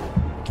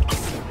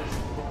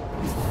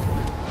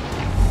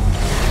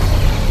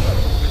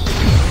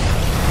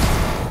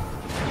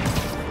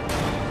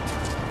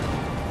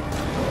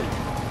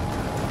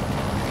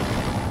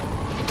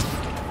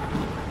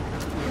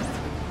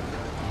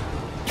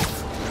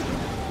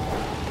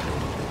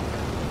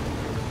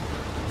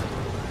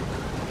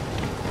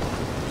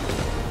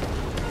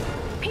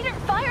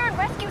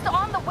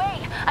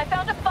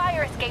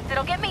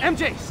 It'll get me.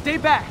 MJ, stay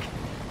back.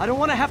 I don't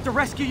want to have to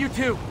rescue you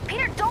too.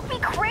 Peter, don't be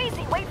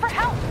crazy. Wait for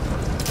help.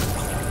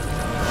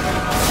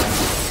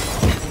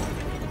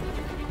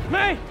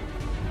 May!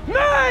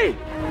 May!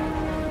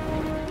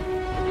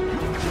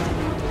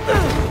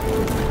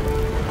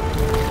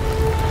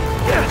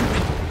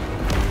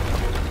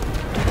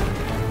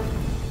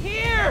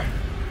 Here!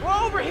 We're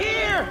over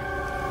here!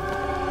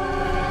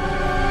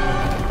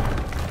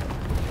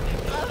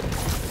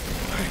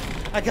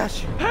 I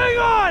got you. Hang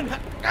on!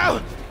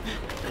 Oh.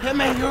 Hey,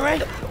 man, you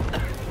alright?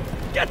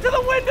 Get to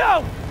the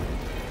window!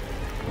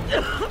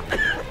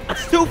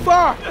 It's too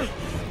far!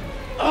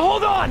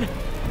 Hold on!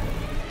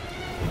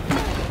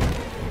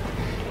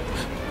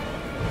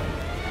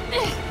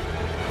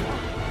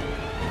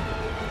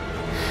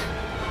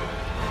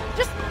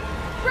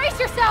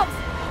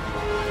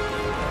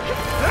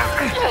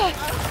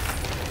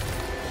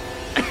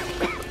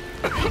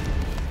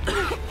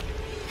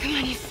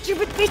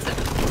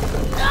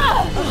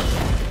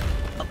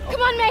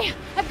 Come on, May!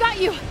 I've got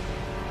you!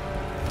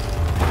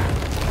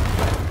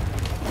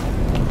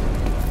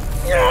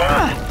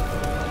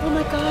 Oh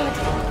my god.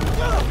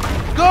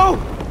 Go!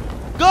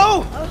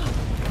 Go!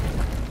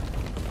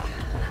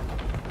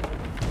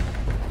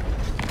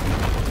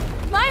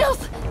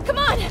 Miles! Come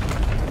on!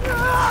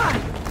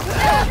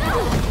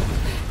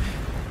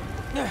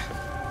 No!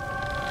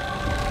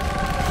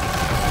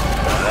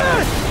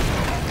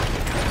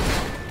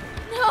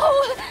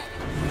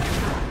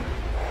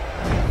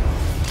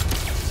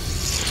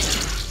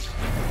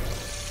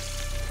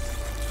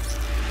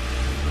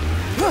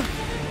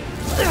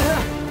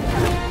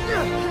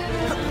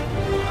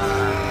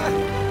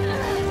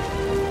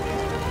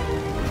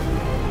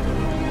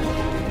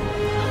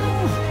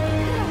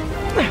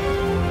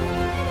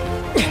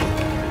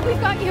 We've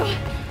got you.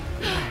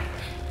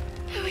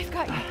 We've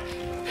got you.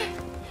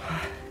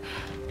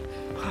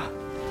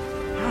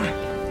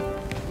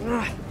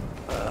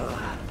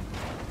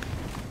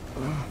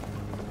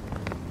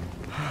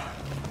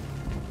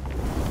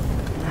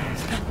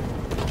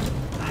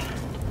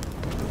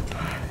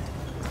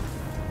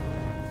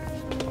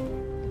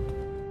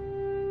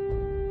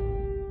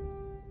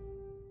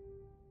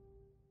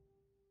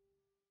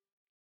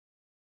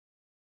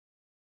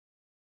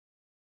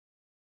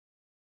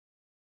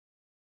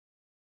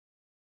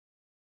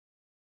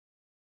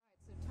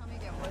 Tell me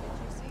again, what did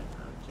you see?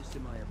 Just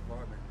in my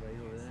apartment, right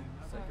over there,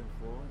 second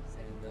floor,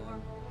 and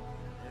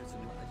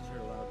I just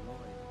heard a loud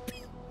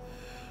noise.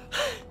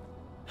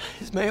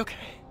 Is May okay?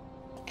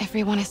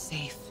 Everyone is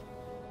safe.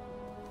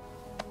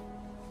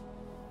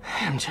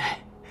 MJ,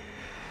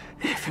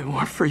 if it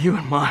weren't for you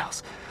and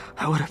Miles,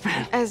 I would have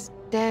been... As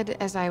dead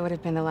as I would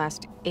have been the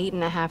last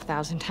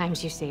 8,500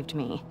 times you saved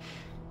me.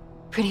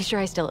 Pretty sure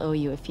I still owe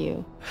you a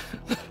few.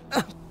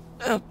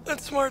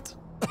 That's smart.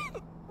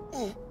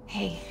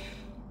 Hey.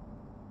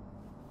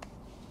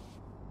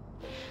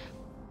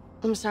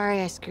 I'm sorry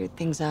I screwed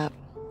things up.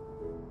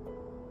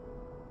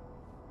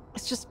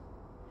 It's just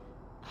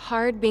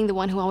hard being the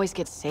one who always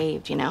gets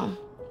saved, you know?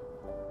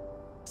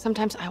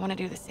 Sometimes I want to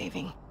do the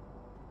saving.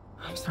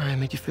 I'm sorry I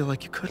made you feel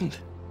like you couldn't.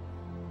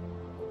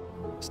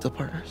 Still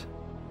partners?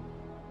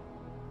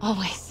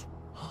 Always.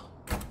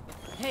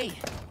 Hey.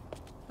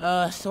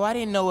 So I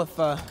didn't know if,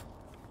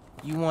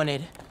 you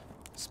wanted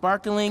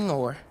sparkling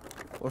or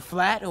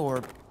flat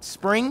or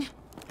spring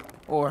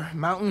or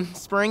mountain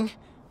spring.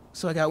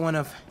 So I got one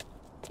of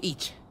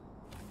each.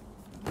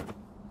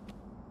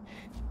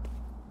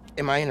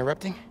 Am I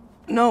interrupting?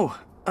 No.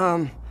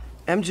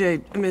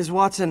 MJ, Ms.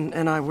 Watson,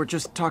 and I were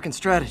just talking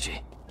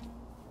strategy.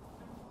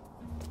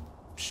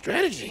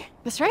 Strategy?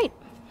 That's right.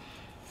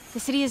 The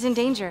city is in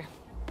danger.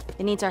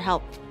 It needs our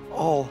help.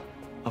 All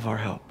of our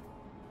help.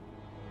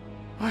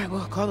 All right,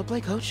 well, call the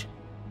play, coach.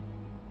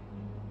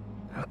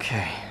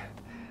 Okay.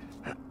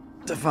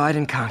 Divide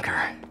and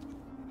conquer.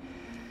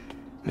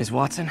 Ms.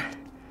 Watson,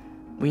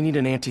 we need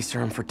an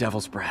anti-serum for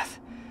Devil's Breath.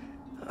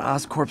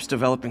 Oscorp's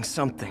developing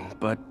something,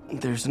 but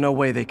there's no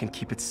way they can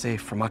keep it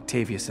safe from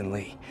Octavius and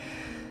Lee.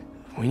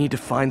 We need to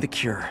find the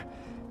cure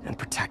and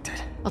protect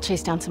it. I'll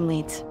chase down some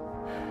leads.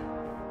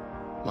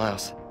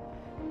 Miles,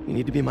 you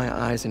need to be my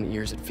eyes and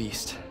ears at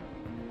Feast.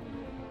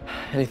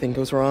 Anything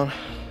goes wrong,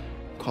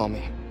 call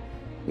me.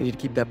 We need to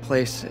keep that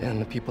place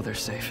and the people there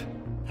safe.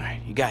 All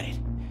right, you got it.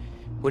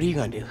 What are you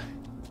gonna do?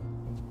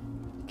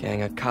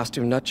 Gang at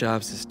Costume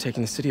Nutjobs is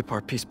taking the city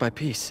apart piece by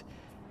piece.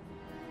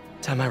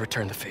 Time I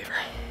return the favor.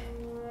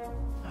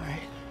 All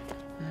right.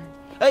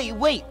 Hey,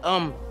 wait,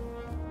 how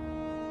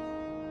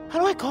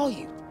do I call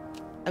you?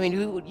 I mean,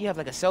 do you have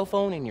like a cell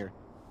phone in your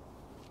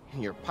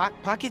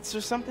pockets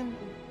or something?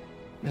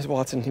 Ms.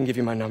 Watson can give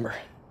you my number.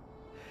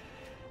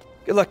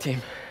 Good luck,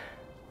 team.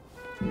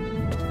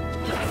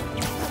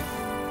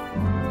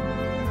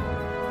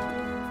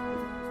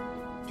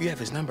 You have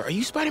his number. Are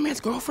you Spider-Man's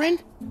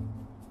girlfriend?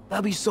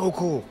 That'd be so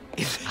cool.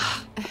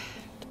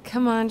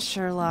 Come on,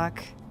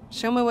 Sherlock.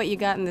 Show me what you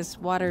got in this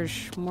water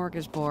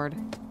smorgasbord.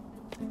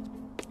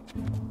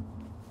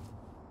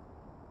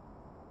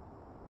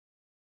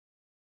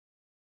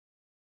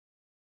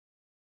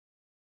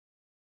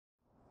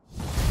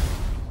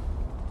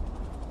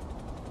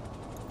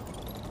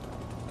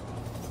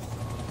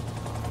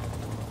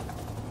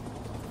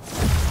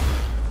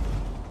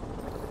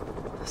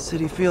 The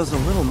city feels a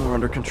little more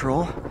under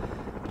control.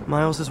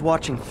 Miles is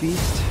watching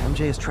Feast,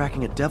 MJ is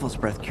tracking a Devil's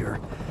Breath cure.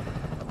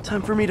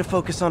 Time for me to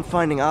focus on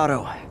finding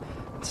Otto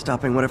and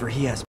stopping whatever he has